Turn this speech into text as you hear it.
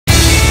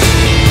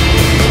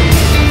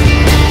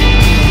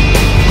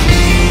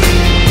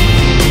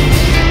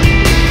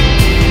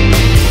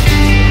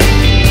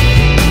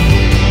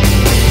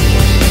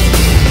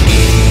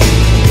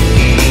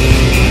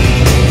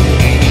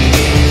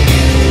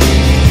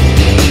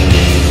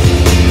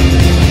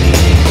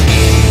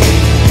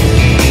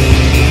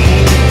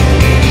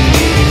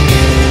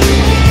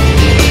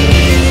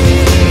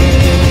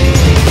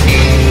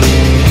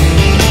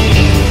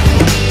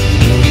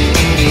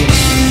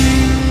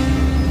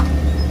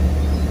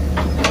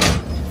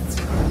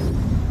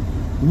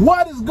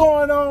What is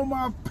going on,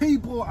 my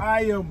people?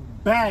 I am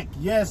back.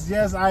 Yes,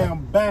 I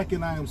am back,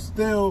 and I am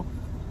still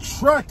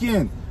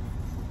trucking.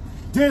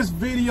 This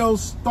video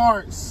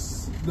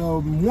starts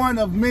the one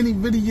of many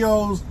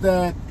videos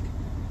that,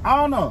 I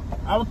don't know.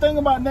 I was thinking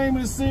about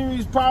naming the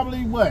series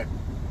probably what?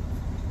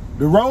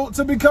 The Road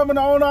to Becoming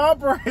an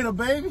Owner-Operator,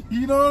 baby.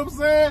 You know what I'm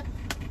saying?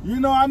 You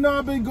know, I know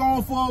I've been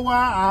going for a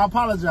while. I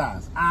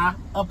apologize.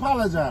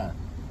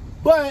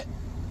 But,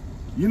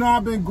 you know,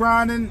 I've been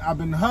grinding. I've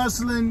been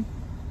hustling.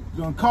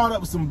 Done caught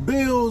up with some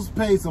bills,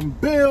 paid some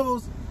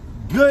bills,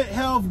 good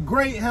health,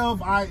 great health.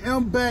 I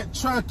am back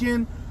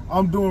trucking.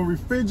 I'm doing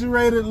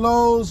refrigerated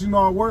loads. You know,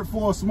 I work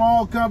for a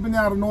small company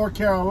out of North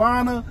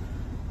Carolina.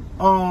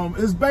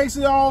 It's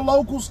basically all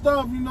local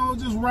stuff, you know,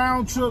 just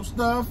round trip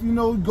stuff. You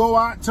know, go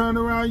out, turn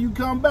around, you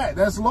come back.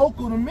 That's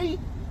local to me.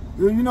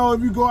 You know,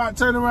 if you go out,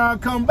 turn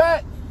around, come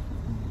back.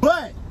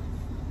 But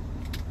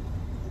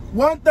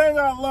one thing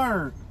I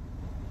learned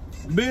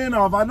being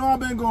off, I know I've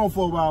been going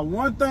for a while.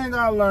 One thing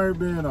I learned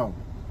being off,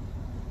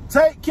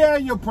 take care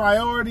of your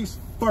priorities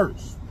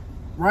first,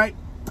 right?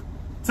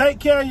 Take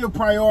care of your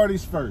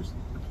priorities first.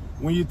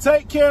 When you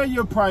take care of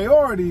your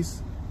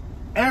priorities,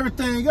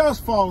 everything else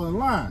falls in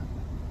line.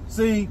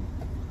 See,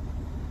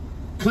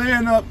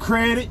 clearing up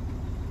credit,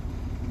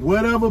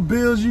 whatever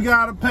bills you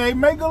gotta pay,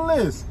 make a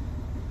list.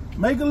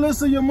 Make a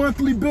list of your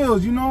monthly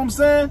bills, you know what I'm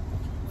saying?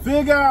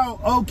 Figure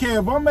out, okay,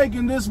 if I'm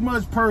making this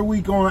much per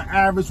week on an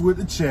average with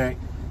the check,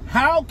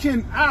 how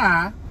can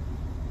I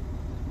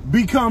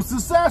become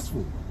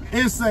successful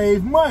and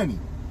save money?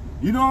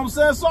 You know what I'm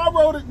saying? So I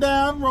wrote it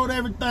down, wrote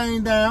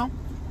everything down,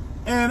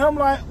 and I'm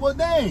like, well,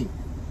 dang,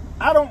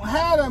 I don't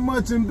have that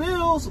much in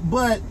bills,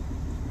 but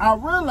I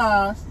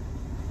realized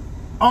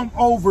I'm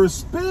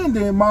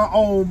overspending my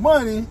own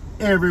money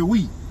every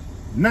week.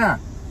 Now,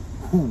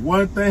 that's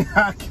one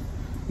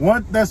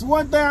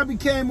thing I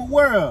became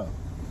aware of.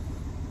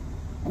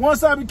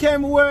 Once I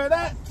became aware of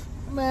that,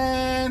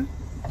 man,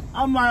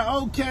 I'm like,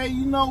 okay,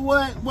 you know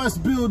what? What's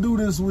bill due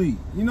this week?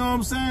 You know what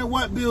I'm saying?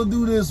 What bill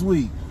due this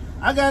week?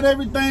 I got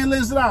everything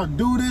listed out.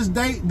 Due this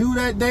date, due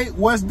that date.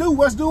 What's due?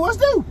 What's due? What's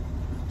due?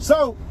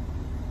 So,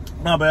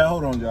 my bad.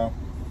 Hold on, y'all.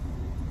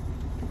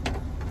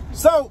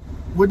 So,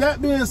 with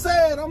that being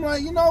said, I'm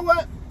like, you know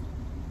what?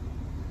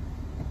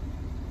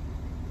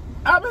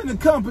 I've been a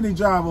company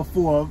driver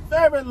for a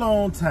very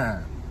long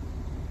time.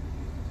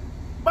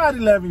 About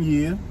 11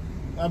 years.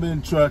 I've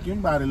been trucking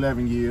about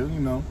 11 years, you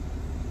know.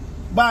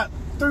 About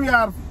 3,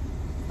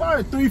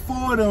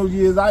 4 of those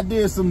years, I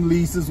did some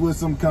leases with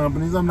some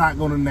companies. I'm not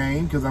going to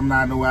name because I'm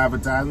not no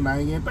advertising. I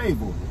ain't getting paid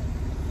for it.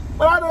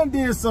 But I done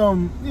did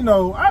some, you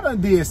know, I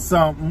done did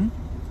something.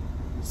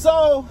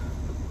 So,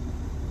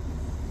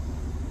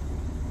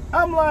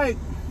 I'm like,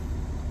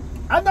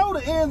 I know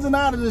the ins and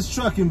outs of this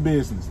trucking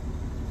business.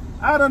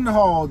 I done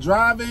hauled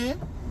drive-in,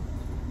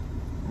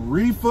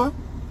 reefer.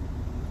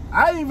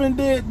 I even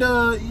did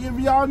if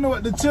y'all know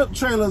what the chip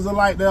trailers are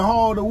like, they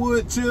haul the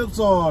wood chips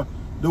or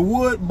the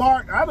wood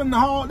bark. I done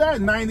hauled that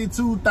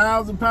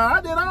 92,000 pounds.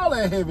 I did all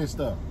that heavy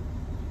stuff.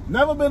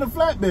 Never been a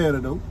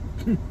flatbedder though.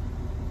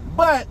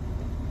 But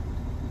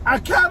I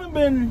kind of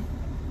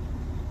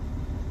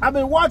I've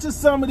been watching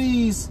some of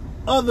these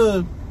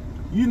other,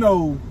 you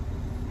know,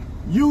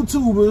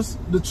 YouTubers,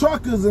 the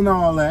truckers and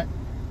all that.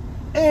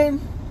 And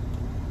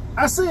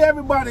I see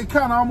everybody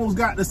kind of almost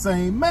got the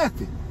same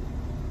method.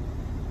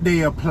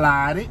 They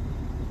applied it.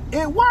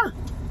 It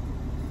worked.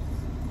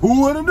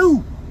 Who would have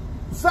knew?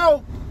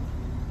 So,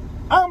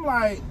 I'm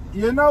like,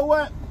 you know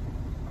what?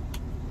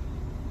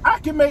 I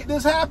can make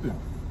this happen.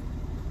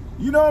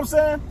 You know what I'm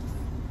saying?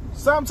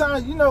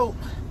 Sometimes, you know,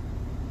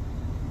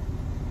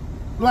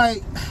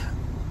 like,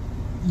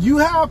 you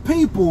have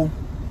people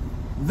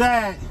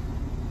that,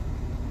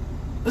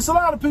 it's a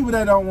lot of people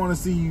that don't want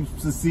to see you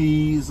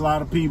succeed. It's a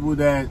lot of people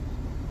that,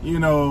 you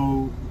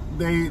know,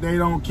 they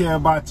don't care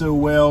about your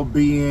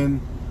well-being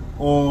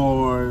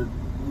or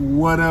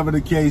whatever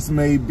the case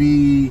may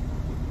be.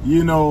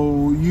 You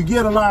know, you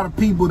get a lot of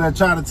people that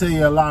try to tell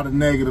you a lot of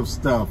negative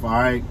stuff, all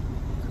right?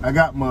 I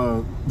got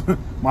my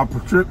my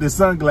prescriptive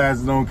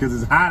sunglasses on because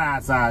it's hot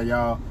outside,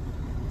 y'all.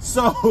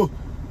 So,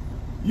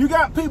 you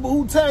got people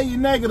who tell you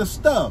negative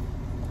stuff.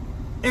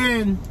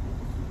 And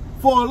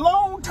for a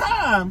long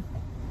time,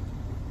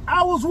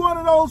 I was one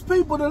of those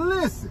people to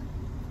listen.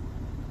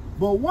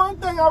 But one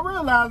thing I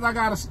realized, I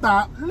gotta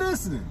stop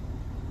listening.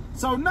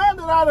 So now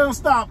that I done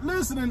stopped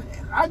listening,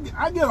 I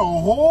get a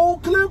whole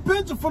clear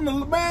picture from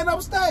the man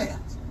upstairs.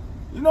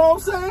 You know what I'm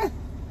saying?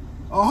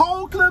 A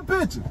whole clear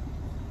picture.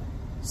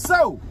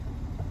 So,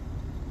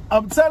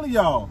 I'm telling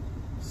y'all,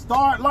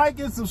 start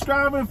liking,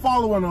 subscribing,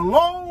 following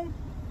along.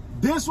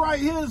 This right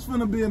here is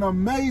gonna be an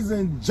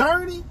amazing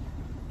journey.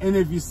 And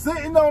if you're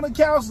sitting on the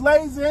couch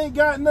lazy, ain't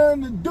got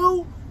nothing to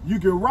do, you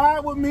can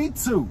ride with me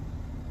too.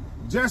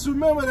 Just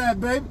remember that,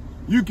 baby.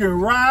 You can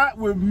ride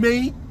with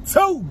me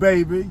too,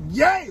 baby.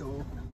 Yeah.